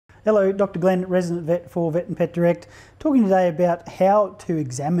Hello, Dr. Glenn, resident vet for Vet and Pet Direct, talking today about how to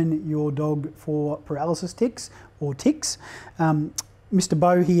examine your dog for paralysis ticks or ticks. Mr.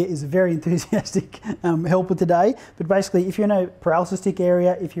 Beau here is a very enthusiastic helper today, but basically if you're in a paralysis tick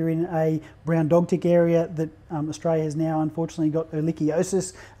area, if you're in a brown dog tick area that Australia has now unfortunately got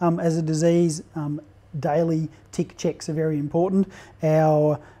ehrlichiosis as a disease, daily tick checks are very important.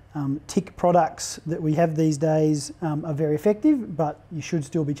 Our tick products that we have these days are very effective, but you should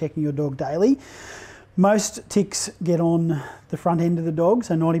still be checking your dog daily. Most ticks get on the front end of the dog,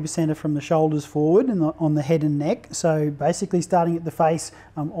 so 90% are from the shoulders forward and on the head and neck. So basically starting at the face,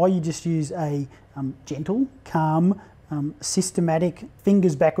 you just use a gentle, calm, systematic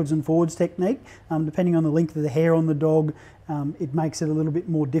fingers backwards and forwards technique. Depending on the length of the hair on the dog, it makes it a little bit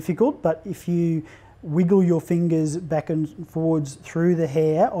more difficult, but if you wiggle your fingers back and forwards through the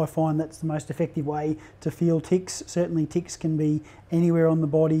hair, I find that's the most effective way to feel ticks. Certainly ticks can be anywhere on the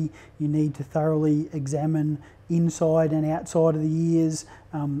body. You need to thoroughly examine inside and outside of the ears,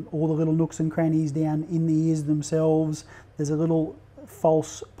 all the little nooks and crannies down in the ears themselves. There's a little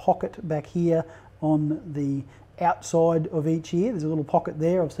false pocket back here on the outside of each ear. There's a little pocket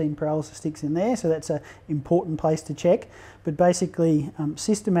there. I've seen paralysis ticks in there, so that's an important place to check. But basically,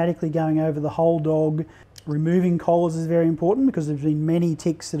 systematically going over the whole dog. Removing collars is very important because there's been many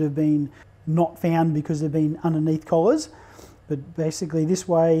ticks that have been not found because they've been underneath collars. But basically this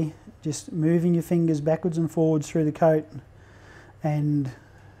way, just moving your fingers backwards and forwards through the coat and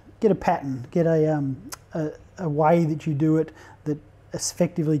get a pattern, get a way that you do it that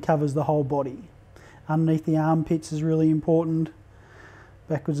effectively covers the whole body. Underneath the armpits is really important.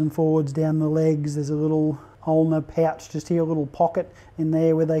 Backwards and forwards down the legs. There's a little ulnar pouch just here, a little pocket in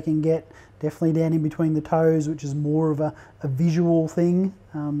there where they can get. Definitely down in between the toes, which is more of a visual thing,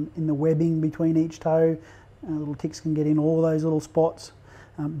 in the webbing between each toe. Little ticks can get in all those little spots.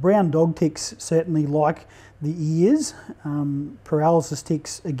 Brown dog ticks certainly like the ears. Paralysis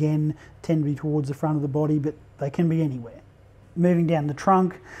ticks, again, tend to be towards the front of the body, but they can be anywhere. Moving down the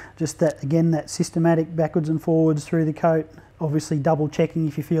trunk, just that, again, that systematic backwards and forwards through the coat. Obviously double checking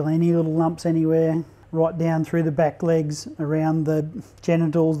if you feel any little lumps anywhere. Right down through the back legs, around the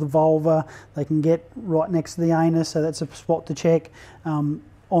genitals, the vulva. They can get right next to the anus, so that's a spot to check.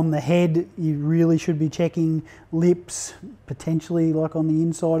 On the head, you really should be checking lips, potentially like on the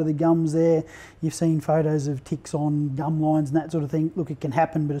inside of the gums there. You've seen photos of ticks on gum lines and that sort of thing. Look, it can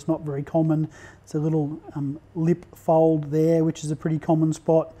happen, but it's not very common. It's a little lip fold there, which is a pretty common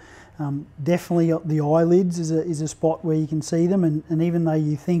spot. Definitely the eyelids is a spot where you can see them, and even though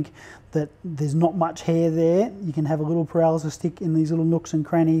you think that there's not much hair there, you can have a little paralysis tick in these little nooks and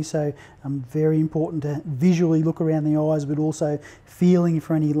crannies, so very important to visually look around the eyes, but also feeling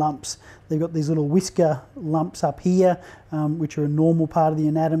for any lumps. They've got these little whisker lumps up here, which are a normal part of the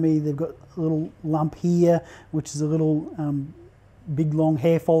anatomy. They've got a little lump here, which is a little big long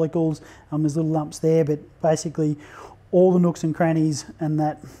hair follicles. There's little lumps there, but basically all the nooks and crannies and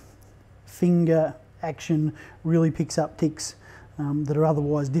that finger action really picks up ticks that are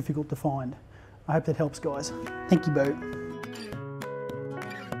otherwise difficult to find. I hope that helps, guys. Thank you, Beau.